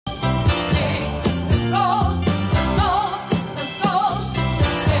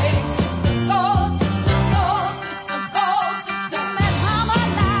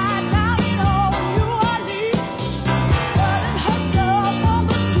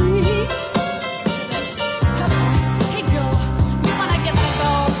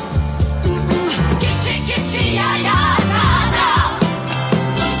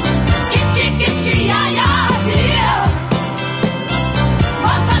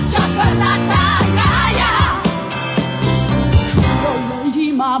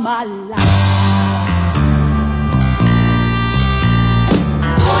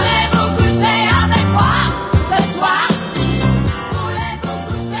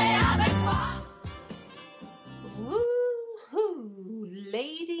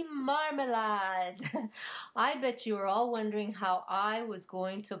marmalade. I bet you were all wondering how I was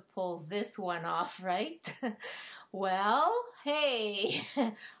going to pull this one off, right? Well, hey,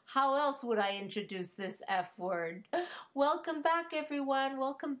 how else would I introduce this F word? Welcome back, everyone.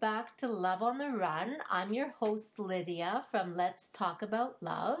 Welcome back to Love on the Run. I'm your host, Lydia, from Let's Talk About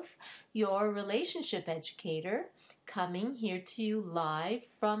Love, your relationship educator, coming here to you live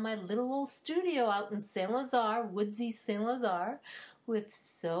from my little old studio out in Saint-Lazare, woodsy Saint-Lazare, with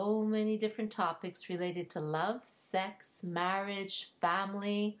so many different topics related to love, sex, marriage,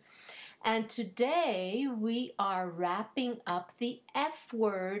 family. And today we are wrapping up the F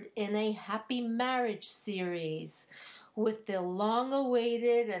word in a happy marriage series with the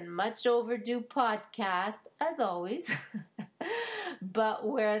long-awaited and much overdue podcast, as always, but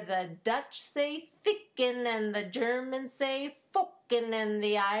where the Dutch say ficken and the Germans say focken and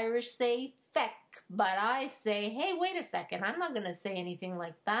the Irish say feck. But I say, hey, wait a second, I'm not going to say anything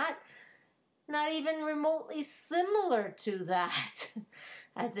like that. Not even remotely similar to that,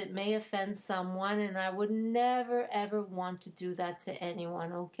 as it may offend someone, and I would never ever want to do that to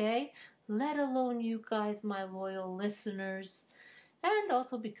anyone, okay? Let alone you guys, my loyal listeners, and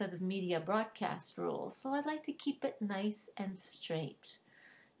also because of media broadcast rules, so I'd like to keep it nice and straight.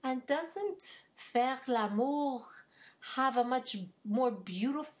 And doesn't Faire L'Amour have a much more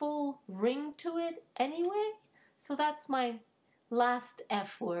beautiful ring to it anyway? So that's my last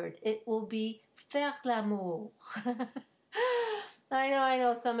F word. It will be Faire L'Amour. I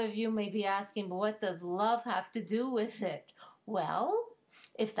know some of you may be asking, but what does love have to do with it? Well,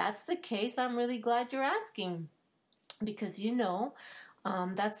 if that's the case, I'm really glad you're asking, because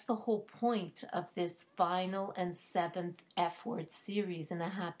that's the whole point of this final and seventh F word series in a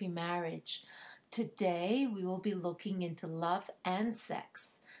happy marriage. Today, we will be looking into love and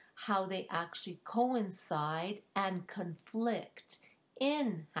sex, how they actually coincide and conflict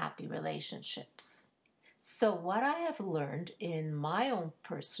in happy relationships. So what I have learned in my own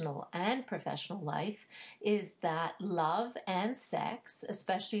personal and professional life is that love and sex,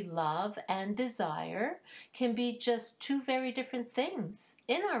 especially love and desire, can be just two very different things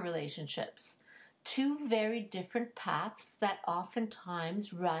in our relationships. Two very different paths that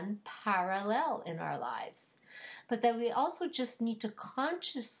oftentimes run parallel in our lives. But that we also just need to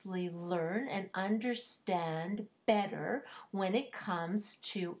consciously learn and understand better when it comes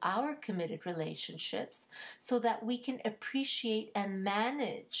to our committed relationships so that we can appreciate and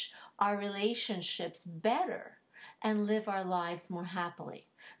manage our relationships better and live our lives more happily.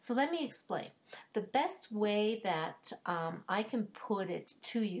 So let me explain. The best way that I can put it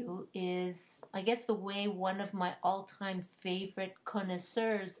to you is, I guess, the way one of my all-time favorite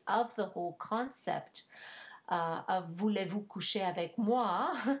connoisseurs of the whole concept of Voulez-vous coucher avec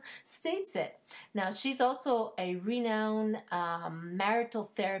moi states it. Now, she's also a renowned marital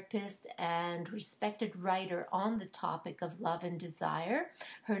therapist and respected writer on the topic of love and desire.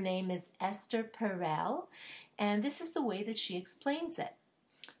 Her name is Esther Perel, and this is the way that she explains it.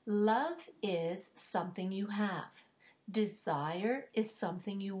 Love is something you have. Desire is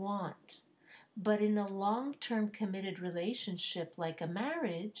something you want. But in a long-term committed relationship like a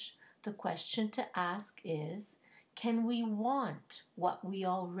marriage, the question to ask is, can we want what we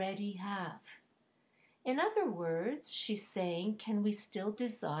already have? In other words, she's saying, can we still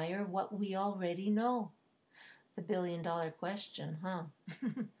desire what we already know? The billion-dollar question, huh?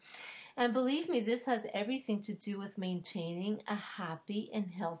 And believe me, this has everything to do with maintaining a happy and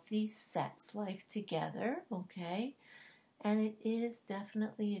healthy sex life together, okay? And it is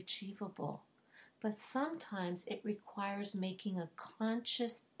definitely achievable. But sometimes it requires making a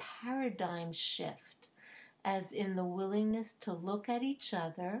conscious paradigm shift, as in the willingness to look at each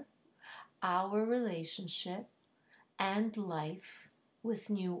other, our relationship, and life with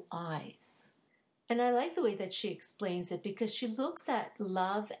new eyes. And I like the way that she explains it because she looks at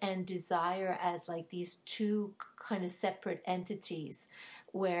love and desire as like these two kind of separate entities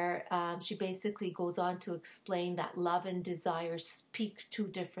where she basically goes on to explain that love and desire speak two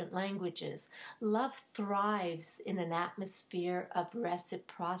different languages. Love thrives in an atmosphere of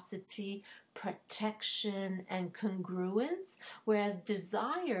reciprocity, protection, and congruence, whereas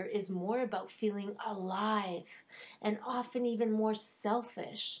desire is more about feeling alive and often even more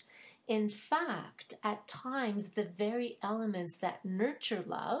selfish. In fact, at times, the very elements that nurture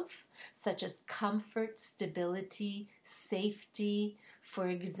love, such as comfort, stability, safety, for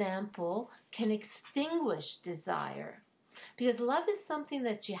example, can extinguish desire. Because love is something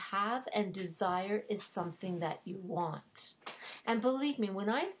that you have and desire is something that you want. And believe me, when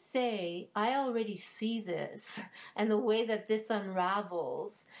I say I already see this and the way that this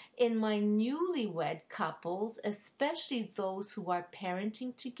unravels in my newlywed couples, especially those who are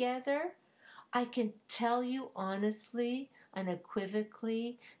parenting together, I can tell you honestly,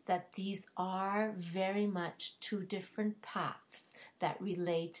 unequivocally, that these are very much two different paths that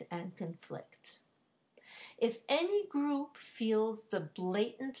relate and conflict. If any group feels the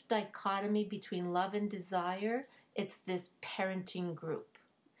blatant dichotomy between love and desire, it's this parenting group.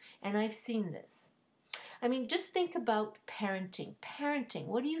 And I've seen this. I mean, just think about parenting. Parenting,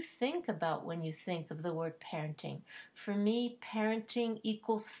 what do you think about when you think of the word parenting? For me, parenting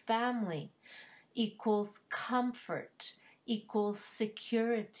equals family, equals comfort, equals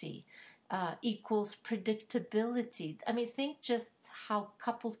security, equals predictability. I mean, think just how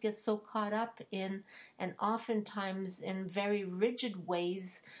couples get so caught up in, and oftentimes in very rigid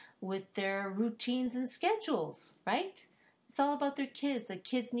ways, with their routines and schedules, right? It's all about their kids. The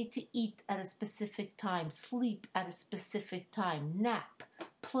kids need to eat at a specific time, sleep at a specific time, nap,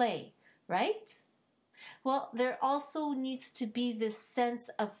 play, right? Well, there also needs to be this sense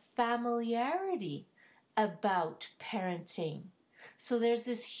of familiarity about parenting. So there's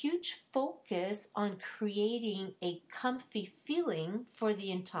this huge focus on creating a comfy feeling for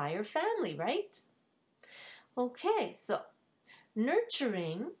the entire family, right? Okay, so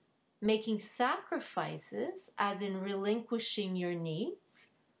nurturing, making sacrifices, as in relinquishing your needs,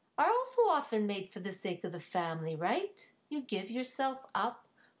 are also often made for the sake of the family, right? You give yourself up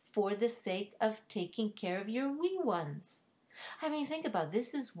for the sake of taking care of your wee ones. I mean, think about it.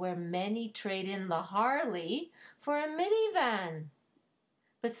 This is where many trade in the Harley for a minivan.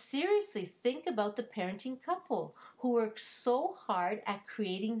 But seriously, think about the parenting couple who work so hard at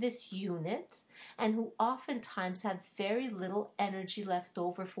creating this unit and who oftentimes have very little energy left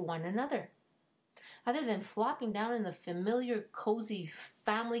over for one another. Other than flopping down in the familiar, cozy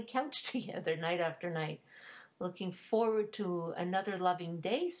family couch together night after night, looking forward to another loving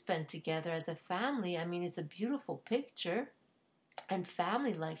day spent together as a family. I mean, it's a beautiful picture. And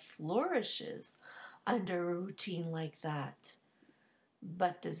family life flourishes under a routine like that.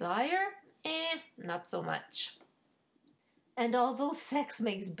 But desire? Not so much. And although sex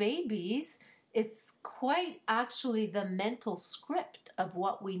makes babies, it's quite actually the mental script of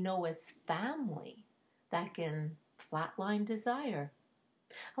what we know as family that can flatline desire.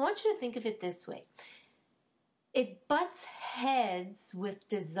 I want you to think of it this way. It butts heads with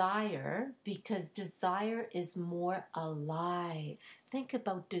desire because desire is more alive. Think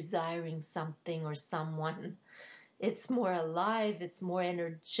about desiring something or someone. It's more alive, it's more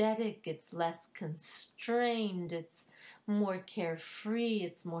energetic, it's less constrained, it's more carefree,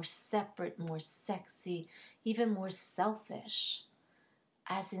 it's more separate, more sexy, even more selfish.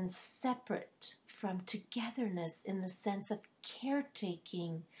 As in separate from togetherness in the sense of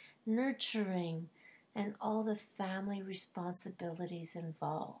caretaking, nurturing, and all the family responsibilities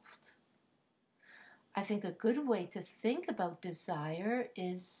involved. I think a good way to think about desire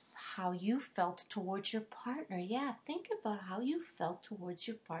is how you felt towards your partner. Yeah, think about how you felt towards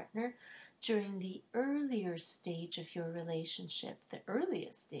your partner during the earlier stage of your relationship, the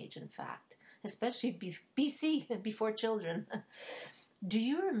earliest stage, in fact, especially BC, before children. Do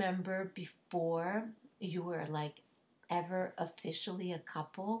you remember before you were like ever officially a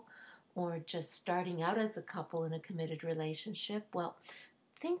couple or just starting out as a couple in a committed relationship? Well,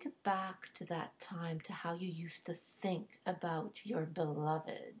 think back to that time, to how you used to think about your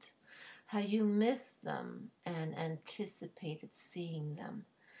beloved, how you missed them and anticipated seeing them,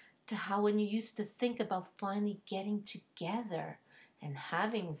 to how when you used to think about finally getting together and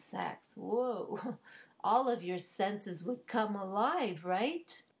having sex, whoa, all of your senses would come alive,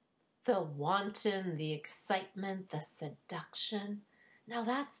 right? The wanton, the excitement, the seduction. Now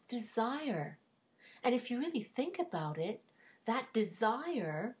that's desire. And if you really think about it, that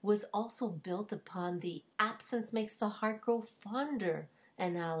desire was also built upon the absence makes the heart grow fonder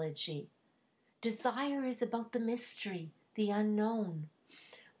analogy. Desire is about the mystery, the unknown,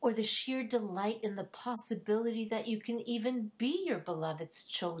 or the sheer delight in the possibility that you can even be your beloved's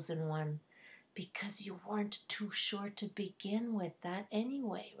chosen one, because you weren't too sure to begin with that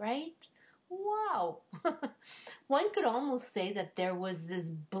anyway, right? Wow! One could almost say that there was this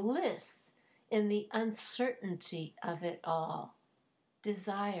bliss in the uncertainty of it all.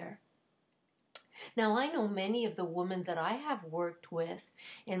 Desire. Now, I know many of the women that I have worked with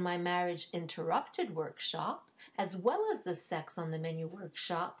in my Marriage Interrupted workshop, as well as the Sex on the Menu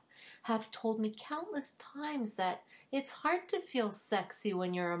workshop, have told me countless times that It's hard to feel sexy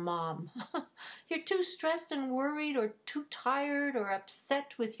when you're a mom. You're too stressed and worried or too tired or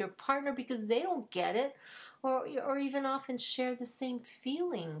upset with your partner because they don't get it or even often share the same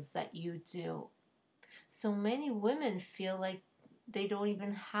feelings that you do. So many women feel like they don't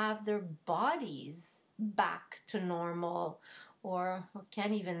even have their bodies back to normal or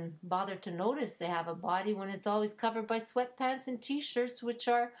can't even bother to notice they have a body when it's always covered by sweatpants and t-shirts, which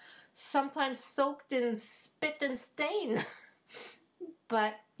are sometimes soaked in spit and stain.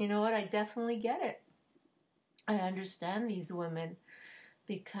 But you know what? I definitely get it. I understand these women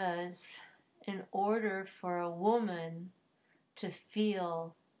because in order for a woman to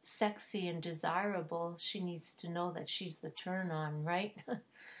feel sexy and desirable, she needs to know that she's the turn on, right?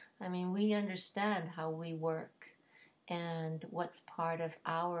 I mean, we understand how we work and what's part of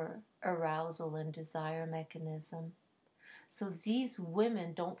our arousal and desire mechanism. So these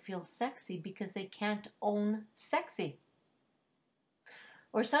women don't feel sexy because they can't own sexy.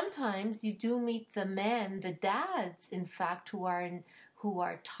 Or sometimes you do meet the men, the dads, in fact, who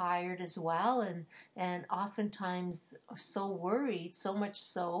are tired as well and oftentimes so worried, so much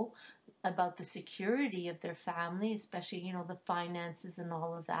so about the security of their family, especially, the finances and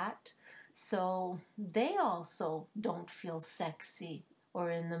all of that. So they also don't feel sexy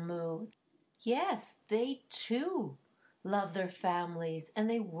or in the mood. Yes, they too love their families and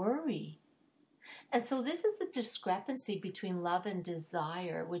they worry. And so this is the discrepancy between love and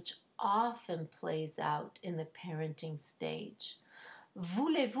desire, which often plays out in the parenting stage.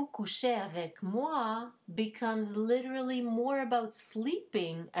 Voulez-vous coucher avec moi becomes literally more about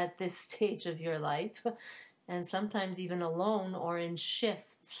sleeping at this stage of your life, and sometimes even alone or in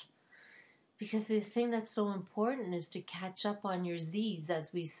shifts. Because the thing that's so important is to catch up on your Z's,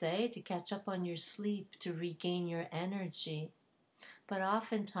 as we say, to catch up on your sleep, to regain your energy. But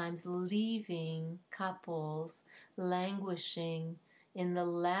oftentimes leaving couples languishing in the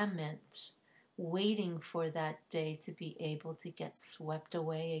lament, waiting for that day to be able to get swept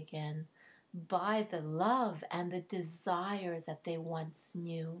away again by the love and the desire that they once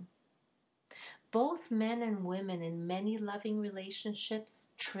knew. Both men and women in many loving relationships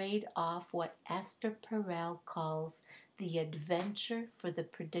trade off what Esther Perel calls the adventure for the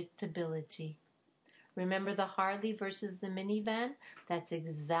predictability. Remember the Harley versus the minivan? That's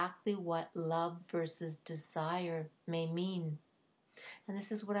exactly what love versus desire may mean. And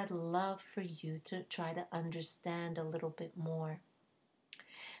this is what I'd love for you to try to understand a little bit more.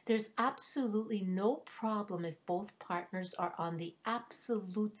 There's absolutely no problem if both partners are on the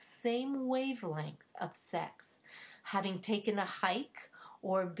absolute same wavelength of sex, having taken a hike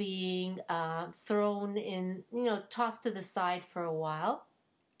or being thrown in, tossed to the side for a while,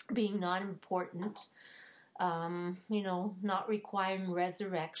 being not important, not requiring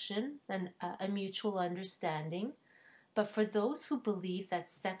resurrection and a mutual understanding. But for those who believe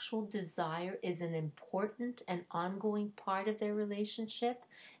that sexual desire is an important and ongoing part of their relationship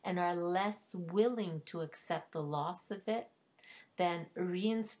and are less willing to accept the loss of it, then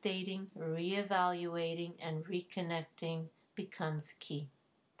reinstating, reevaluating, and reconnecting becomes key.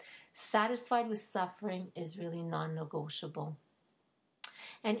 Satisfied with suffering is really non-negotiable.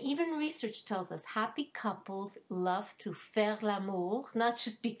 And even research tells us happy couples love to faire l'amour, not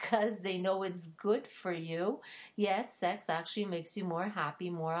just because they know it's good for you. Yes, sex actually makes you more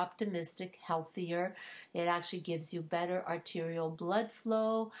happy, more optimistic, healthier. It actually gives you better arterial blood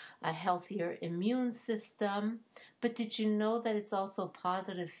flow, a healthier immune system. But did you know that it's also a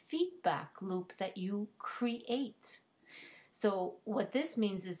positive feedback loop that you create? So what this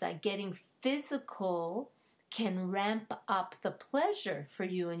means is that getting physical can ramp up the pleasure for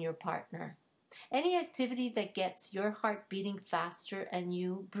you and your partner. Any activity that gets your heart beating faster and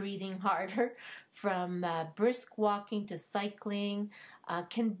you breathing harder, from brisk walking to cycling,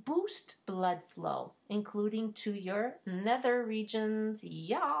 can boost blood flow, including to your nether regions.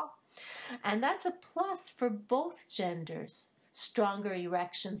 Yeah. And that's a plus for both genders. Stronger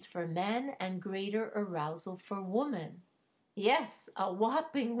erections for men and greater arousal for women. Yes, a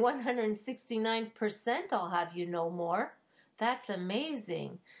whopping 169%, I'll have you know more. That's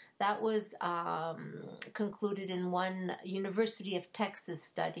amazing. That was concluded in one University of Texas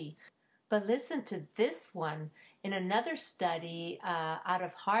study. But listen to this one. In another study out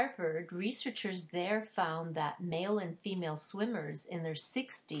of Harvard, researchers there found that male and female swimmers in their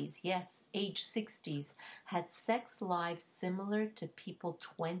 60s, yes, age 60s, had sex lives similar to people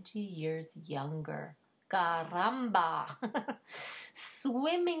 20 years younger. Caramba!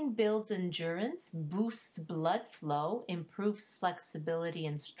 Swimming builds endurance, boosts blood flow, improves flexibility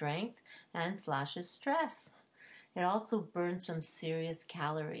and strength, and slashes stress. It also burns some serious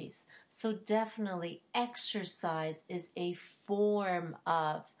calories. So definitely exercise is a form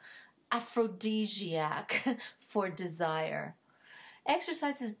of aphrodisiac for desire.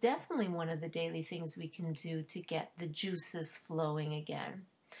 Exercise is definitely one of the daily things we can do to get the juices flowing again.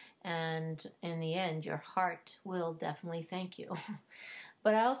 And in the end, your heart will definitely thank you.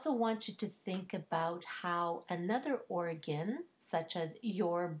 But I also want you to think about how another organ, such as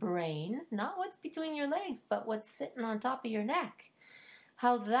your brain, not what's between your legs, but what's sitting on top of your neck,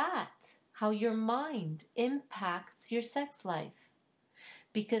 how your mind impacts your sex life.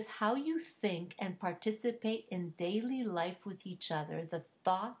 Because how you think and participate in daily life with each other, the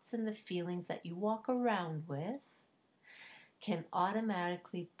thoughts and the feelings that you walk around with, can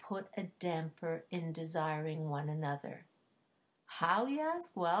automatically put a damper in desiring one another. How, you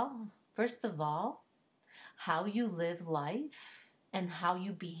ask? Well, first of all, how you live life and how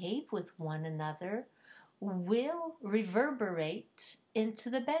you behave with one another will reverberate into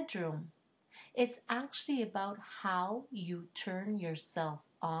the bedroom. It's actually about how you turn yourself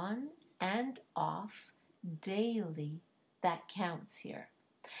on and off daily that counts here.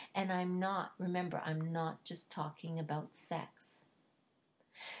 And I'm not just talking about sex.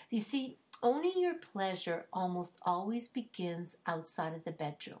 You see, owning your pleasure almost always begins outside of the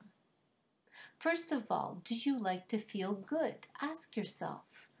bedroom. First of all, do you like to feel good? Ask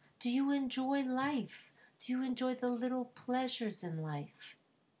yourself. Do you enjoy life? Do you enjoy the little pleasures in life?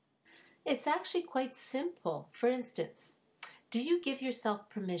 It's actually quite simple. For instance, do you give yourself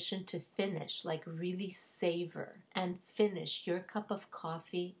permission to finish, like really savor and finish your cup of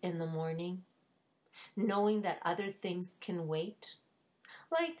coffee in the morning, knowing that other things can wait?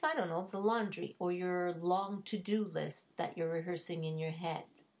 Like, I don't know, the laundry or your long to-do list that you're rehearsing in your head.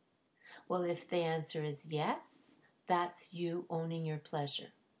 Well, if the answer is yes, that's you owning your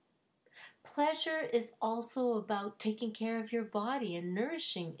pleasure. Pleasure is also about taking care of your body and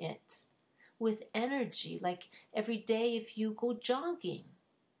nourishing it with energy, like every day if you go jogging.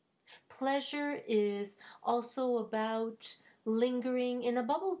 Pleasure is also about lingering in a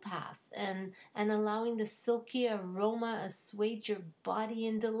bubble bath and allowing the silky aroma assuage your body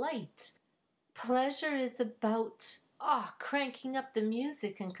in delight. Pleasure is about cranking up the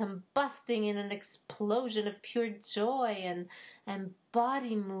music and combusting in an explosion of pure joy and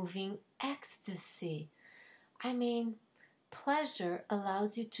body moving ecstasy. I mean, pleasure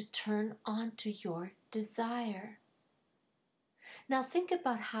allows you to turn on to your desire. Now think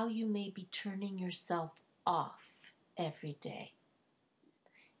about how you may be turning yourself off every day.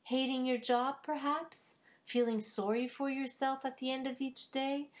 Hating your job, perhaps? Feeling sorry for yourself at the end of each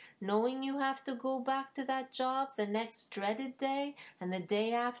day? Knowing you have to go back to that job the next dreaded day and the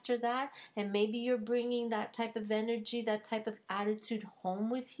day after that? And maybe you're bringing that type of energy, that type of attitude home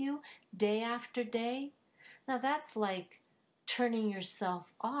with you day after day? Now that's like turning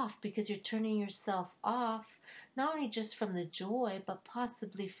yourself off, because you're turning yourself off not only just from the joy, but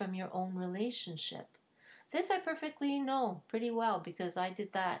possibly from your own relationship. This I perfectly know pretty well because I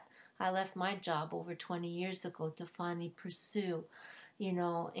did that. I left my job over 20 years ago to finally pursue,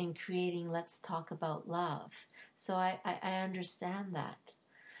 in creating Let's Talk About Love. So I understand that.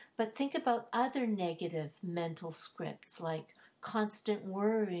 But think about other negative mental scripts like constant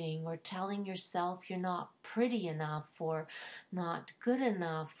worrying or telling yourself you're not pretty enough or not good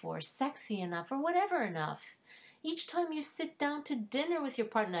enough or sexy enough or whatever enough. Each time you sit down to dinner with your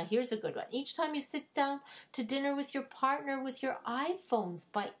partner, now here's a good one. Each time you sit down to dinner with your partner with your iPhones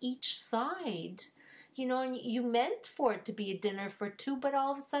by each side, and you meant for it to be a dinner for two, but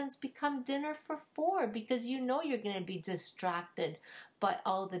all of a sudden it's become dinner for four because you're going to be distracted by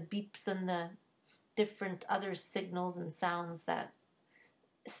all the beeps and the different other signals and sounds that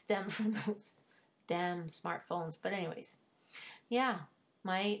stem from those damn smartphones. But anyways, yeah,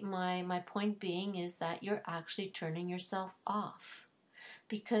 my point being is that you're actually turning yourself off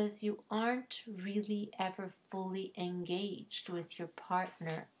because you aren't really ever fully engaged with your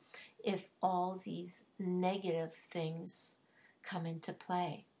partner if all these negative things come into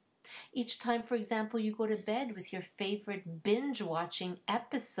play. Each time, for example, you go to bed with your favorite binge-watching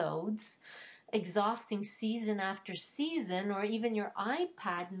episodes, exhausting season after season, or even your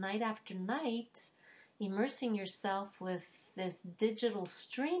iPad night after night, immersing yourself with this digital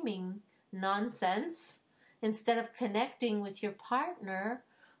streaming nonsense instead of connecting with your partner,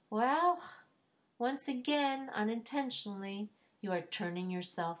 well, once again, unintentionally, you are turning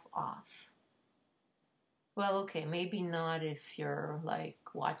yourself off. Well, okay, maybe not if you're like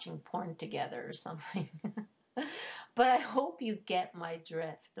watching porn together or something. But I hope you get my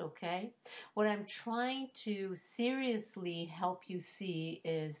drift, okay? What I'm trying to seriously help you see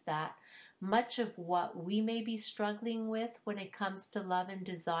is that much of what we may be struggling with when it comes to love and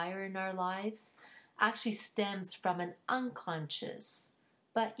desire in our lives actually stems from an unconscious,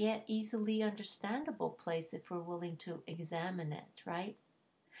 but yet easily understandable place if we're willing to examine it, right?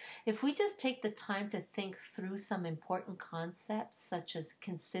 If we just take the time to think through some important concepts, such as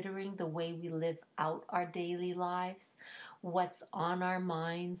considering the way we live out our daily lives, what's on our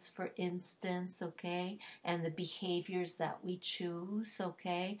minds, for instance, okay, and the behaviors that we choose,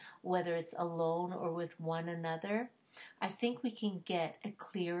 okay, whether it's alone or with one another, I think we can get a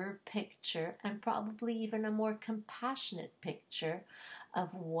clearer picture and probably even a more compassionate picture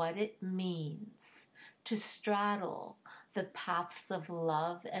of what it means to straddle the paths of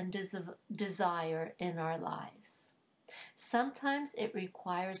love and desire in our lives. Sometimes it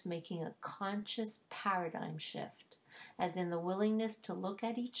requires making a conscious paradigm shift, as in the willingness to look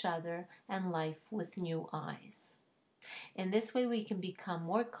at each other and life with new eyes. In this way, we can become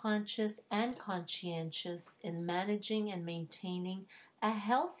more conscious and conscientious in managing and maintaining a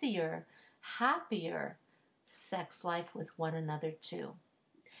healthier, happier sex life with one another too.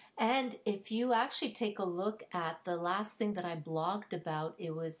 And if you actually take a look at the last thing that I blogged about,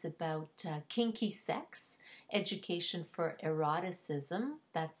 it was about kinky sex, education for eroticism.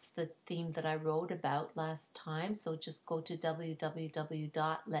 That's the theme that I wrote about last time. So just go to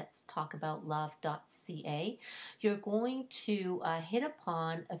www.letstalkaboutlove.ca. You're going to hit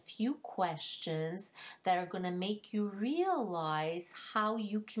upon a few questions that are going to make you realize how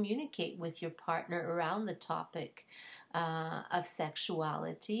you communicate with your partner around the topic of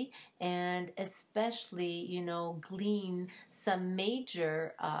sexuality, and especially, glean some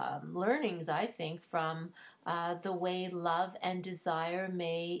major learnings, I think, from the way love and desire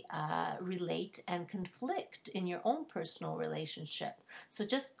may relate and conflict in your own personal relationship. So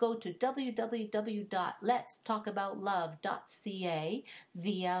just go to www.letstalkaboutlove.ca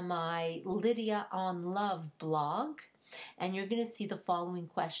via my Lydia on Love blog, and you're going to see the following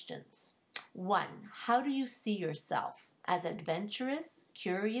questions. 1. How do you see yourself? As adventurous,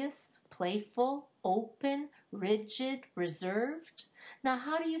 curious, playful, open, rigid, reserved? Now,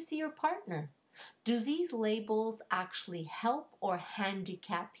 how do you see your partner? Do these labels actually help or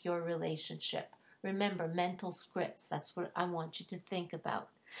handicap your relationship? Remember, mental scripts, that's what I want you to think about.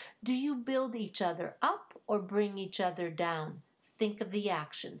 Do you build each other up or bring each other down? Think of the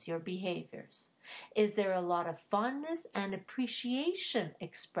actions, your behaviors. Is there a lot of fondness and appreciation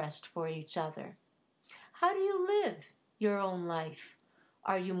expressed for each other? How do you live your own life?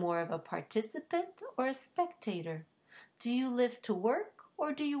 Are you more of a participant or a spectator? Do you live to work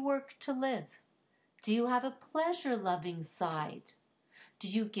or do you work to live? Do you have a pleasure-loving side? Do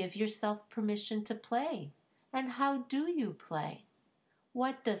you give yourself permission to play? And how do you play?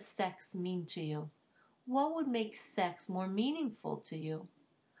 What does sex mean to you? What would make sex more meaningful to you?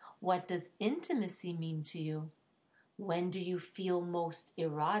 What does intimacy mean to you? When do you feel most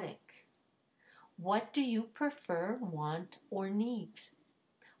erotic? What do you prefer, want, or need?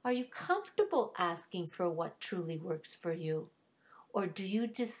 Are you comfortable asking for what truly works for you? Or do you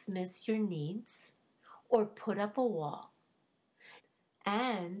dismiss your needs or put up a wall?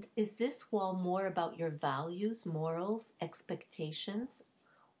 And is this wall more about your values, morals, expectations,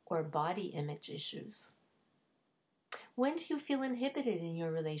 or body image issues? When do you feel inhibited in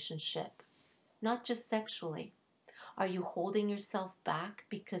your relationship? Not just sexually. Are you holding yourself back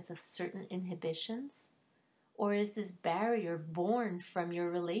because of certain inhibitions? Or is this barrier born from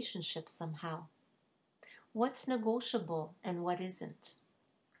your relationship somehow? What's negotiable and what isn't?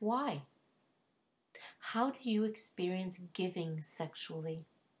 Why? How do you experience giving sexually?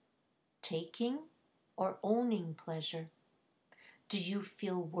 Taking or owning pleasure? Do you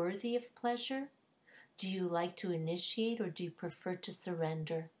feel worthy of pleasure? Do you like to initiate or do you prefer to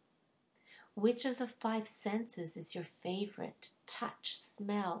surrender? Which of the 5 senses is your favorite? Touch,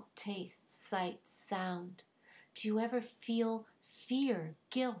 smell, taste, sight, sound. Do you ever feel fear,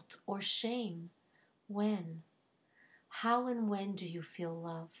 guilt, or shame? When? How and when do you feel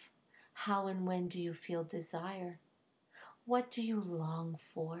love? How and when do you feel desire? What do you long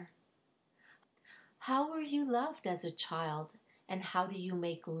for? How were you loved as a child, and how do you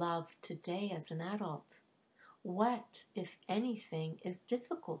make love today as an adult? What, if anything, is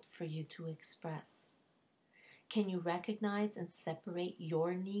difficult for you to express? Can you recognize and separate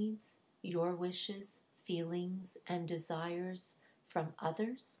your needs, your wishes, feelings, and desires from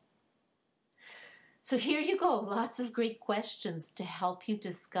others? So here you go, lots of great questions to help you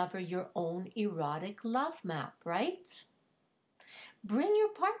discover your own erotic love map, right? Bring your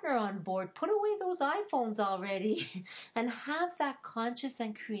partner on board, put away those iPhones already, and have that conscious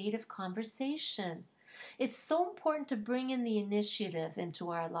and creative conversation. It's so important to bring in the initiative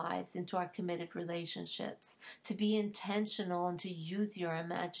into our lives, into our committed relationships, to be intentional and to use your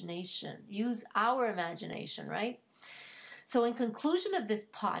imagination, use our imagination, right? So, in conclusion of this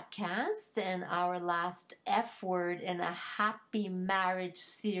podcast and our last F word in a happy marriage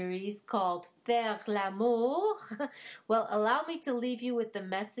series called Faire L'Amour, well, allow me to leave you with the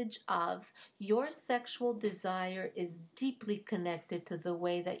message of your sexual desire is deeply connected to the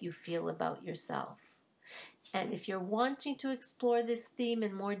way that you feel about yourself. And if you're wanting to explore this theme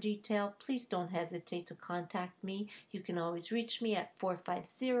in more detail, please don't hesitate to contact me. You can always reach me at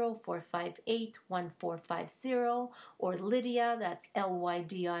 450-458-1450 or Lydia, that's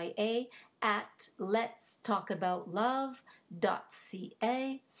Lydia, at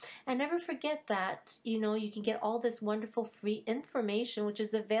letstalkaboutlove.ca. And never forget that, you can get all this wonderful free information which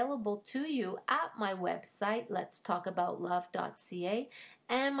is available to you at my website, letstalkaboutlove.ca,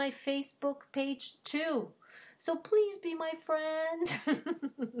 and my Facebook page too. So please be my friend.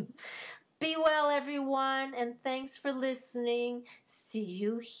 Be well, everyone, and thanks for listening. See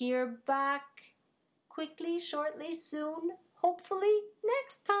you here back quickly, shortly, soon, hopefully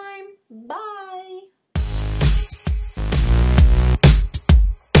next time. Bye.